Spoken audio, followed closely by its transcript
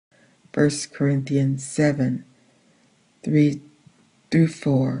1 Corinthians 7, 3 through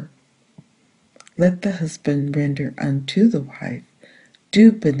 4. Let the husband render unto the wife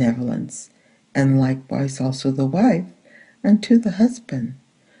due benevolence, and likewise also the wife unto the husband.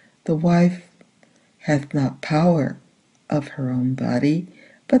 The wife hath not power of her own body,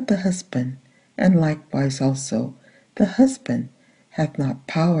 but the husband, and likewise also the husband hath not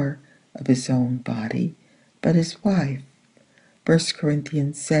power of his own body, but his wife. 1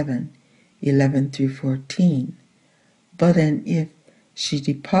 Corinthians 7, 11 through 14. But and if she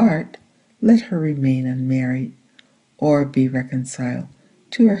depart, let her remain unmarried, or be reconciled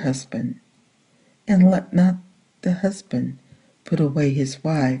to her husband. And let not the husband put away his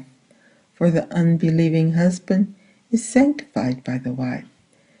wife, for the unbelieving husband is sanctified by the wife,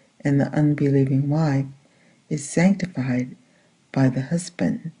 and the unbelieving wife is sanctified by the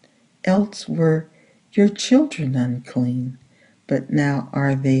husband. Else were your children unclean, but now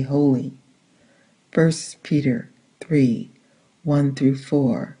are they holy. 1 Peter 3, 1 through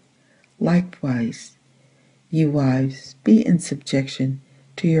 4. Likewise, ye wives, be in subjection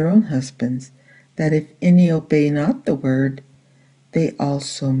to your own husbands, that if any obey not the word, they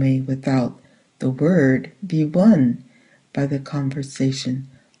also may without the word be won by the conversation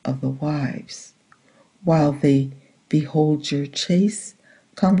of the wives, while they behold your chaste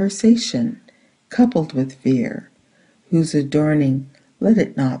conversation, coupled with fear, whose adorning let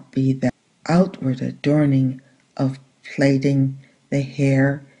it not be that outward adorning of plaiting the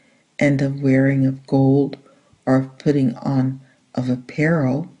hair, and of wearing of gold, or of putting on of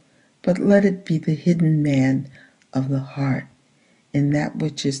apparel, but let it be the hidden man of the heart, in that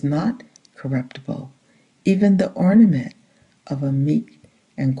which is not corruptible, even the ornament of a meek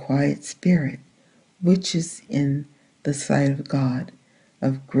and quiet spirit, which is in the sight of God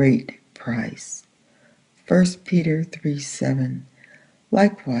of great price. 1 Peter 3, 7.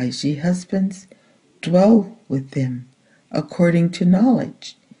 Likewise, ye husbands, dwell with them according to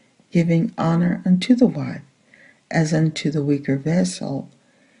knowledge, giving honor unto the wife, as unto the weaker vessel,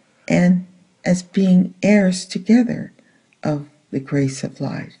 and as being heirs together of the grace of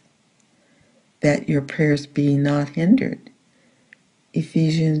life, that your prayers be not hindered.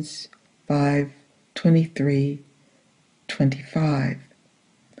 Ephesians 5, 23, 25.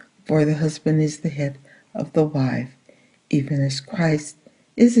 For the husband is the head of the wife, even as Christ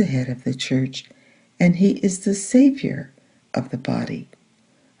is the head of the church, and he is the Savior of the body.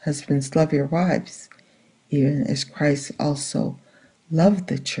 Husbands, love your wives, even as Christ also loved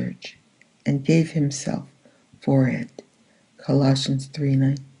the church and gave himself for it. Colossians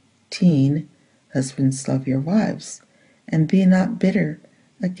 3:19. Husbands, love your wives, and be not bitter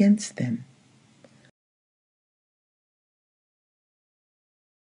against them.